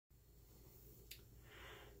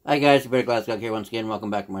Hi guys, Bear Glasgow here once again. Welcome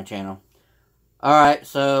back to my channel. Alright,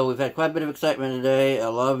 so we've had quite a bit of excitement today. A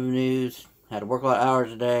lot of news. Had to work a lot of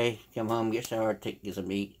hours today. Come home, get showered, get some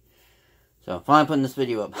meat. So I'm finally putting this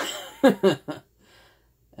video up.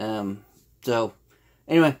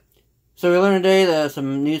 Anyway. So we learned today that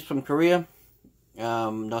some news from Korea.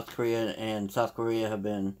 North Korea and South Korea have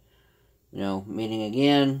been, meeting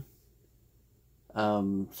again.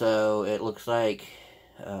 So it looks like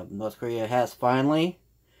North Korea has finally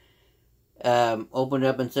opened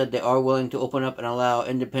up and said they are willing to open up and allow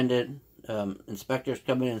independent inspectors to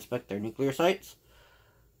come in and inspect their nuclear sites.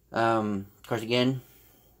 Of course, again,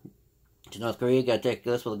 to North Korea, you gotta take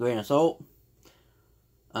this with a grain of salt.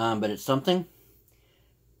 But it's something.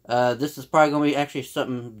 This is probably going to be actually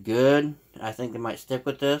something good. I think they might stick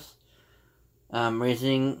with this.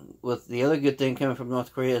 Reasoning with the other good thing coming from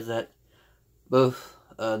North Korea is that both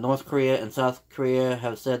North Korea and South Korea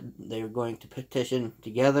have said they're going to petition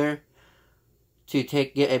together to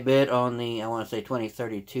get a bid on the, I want to say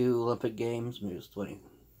 2032 Olympic Games. Maybe it was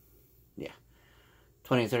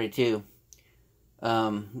 2032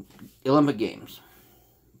 Olympic Games.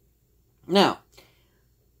 Now,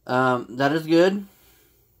 that is good.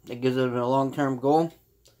 It gives them a long-term goal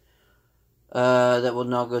that will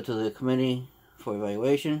now go to the committee for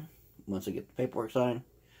evaluation once they get the paperwork signed.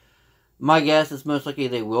 My guess is most likely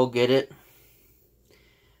they will get it,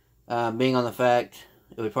 being on the fact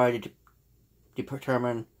it would probably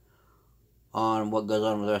determine on what goes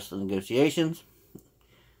on with the rest of the negotiations.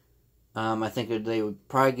 I think they would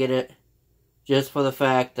probably get it just for the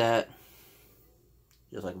fact that,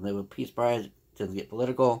 just like when they would Peace Prize, it tends to get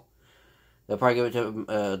political. They'll probably give it to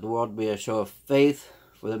the world to be a show of faith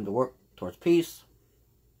for them to work towards peace.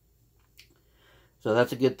 So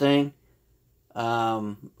that's a good thing.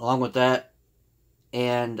 Along with that,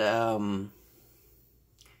 and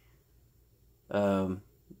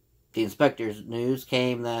the inspectors' news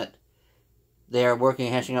came that they are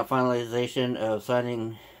hashing out finalization of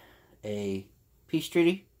signing a peace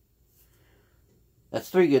treaty. That's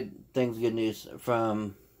three good news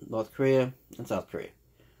from North Korea and South Korea.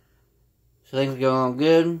 So things are going on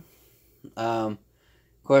good. Of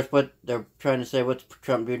course, what they're trying to say, what's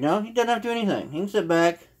Trump do now? He doesn't have to do anything. He can sit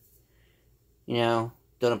back, don't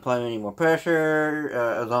apply any more pressure,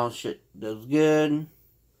 as long as shit does good.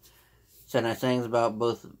 Said nice things about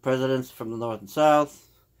both presidents from the North and South.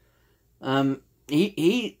 The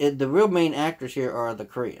real main actors here are the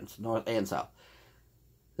Koreans, North and South.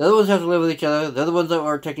 The other ones have to live with each other. They're the ones that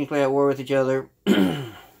are technically at war with each other.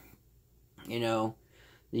 The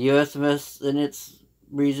U.S. invests in its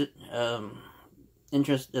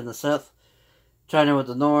interest in the South. China with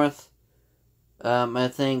the North. I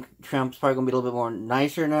think Trump's probably going to be a little bit more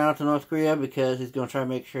nicer now to North Korea because he's going to try to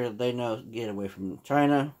make sure that they get away from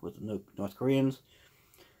China with the North Koreans.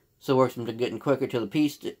 So works them to getting quicker to the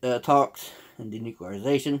peace talks and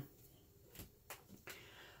denuclearization.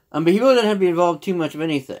 But he really doesn't have to be involved too much of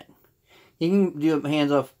anything. He can do a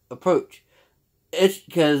hands-off approach. It's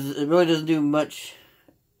because it really doesn't do much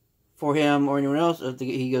for him or anyone else if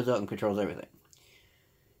he goes out and controls everything.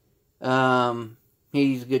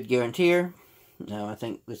 He's a good guarantor. Now, I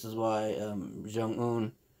think this is why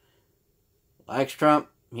Jong-un likes Trump.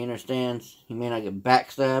 He understands he may not get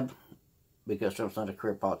backstabbed because Trump's not a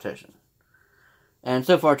career politician. And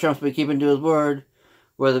so far, Trump's been keeping to his word,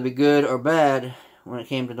 whether it be good or bad, when it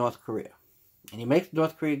came to North Korea. And he makes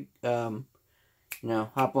North Korea,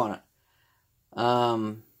 hop on it.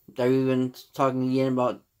 They're even talking again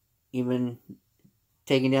about even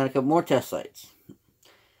taking down a couple more test sites,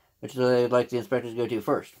 which they'd like the inspectors to go to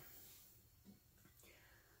first.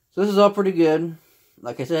 So this is all pretty good.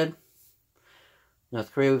 Like I said,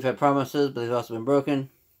 North Korea, we've had promises, but they've also been broken.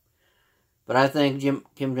 But I think Kim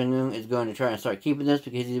Jong-un is going to try and start keeping this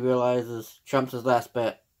because he realizes Trump's his last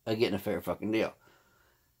bet of getting a fair fucking deal.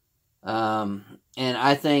 And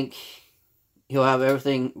I think he'll have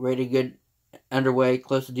everything ready, good, underway,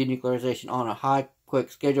 close to denuclearization on a high,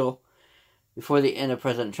 quick schedule before the end of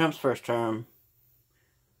President Trump's first term.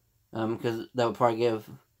 Because that would probably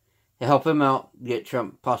help him out, get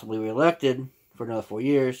Trump possibly reelected for another 4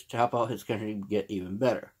 years to help out his country get even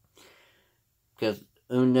better. Because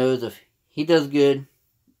who knows, if he does good,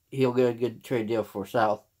 he'll get a good trade deal for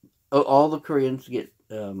South. All the Koreans get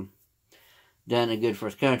done a good for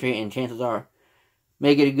his country, and chances are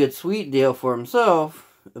may get a good sweet deal for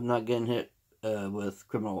himself of not getting hit with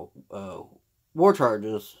criminal war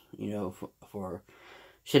charges, for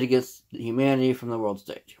shit against humanity from the world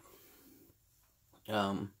stage.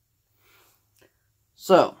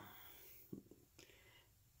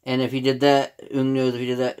 And if he did that, who knows if he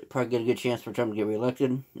did that, probably get a good chance for Trump to get reelected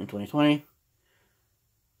in 2020.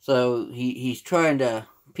 So he's trying to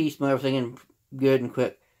piecemeal everything in good and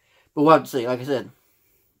quick. But we'll have to see. Like I said,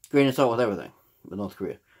 grain of salt with everything with North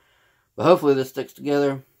Korea. But hopefully this sticks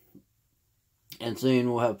together. And soon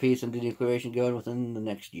we'll have peace and denuclearization going within the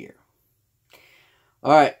next year.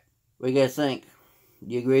 Alright, what do you guys think?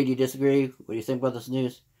 Do you agree? Do you disagree? What do you think about this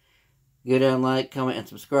news? Go down, like, comment, and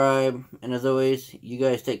subscribe. And as always, you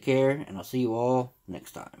guys take care, and I'll see you all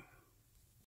next time.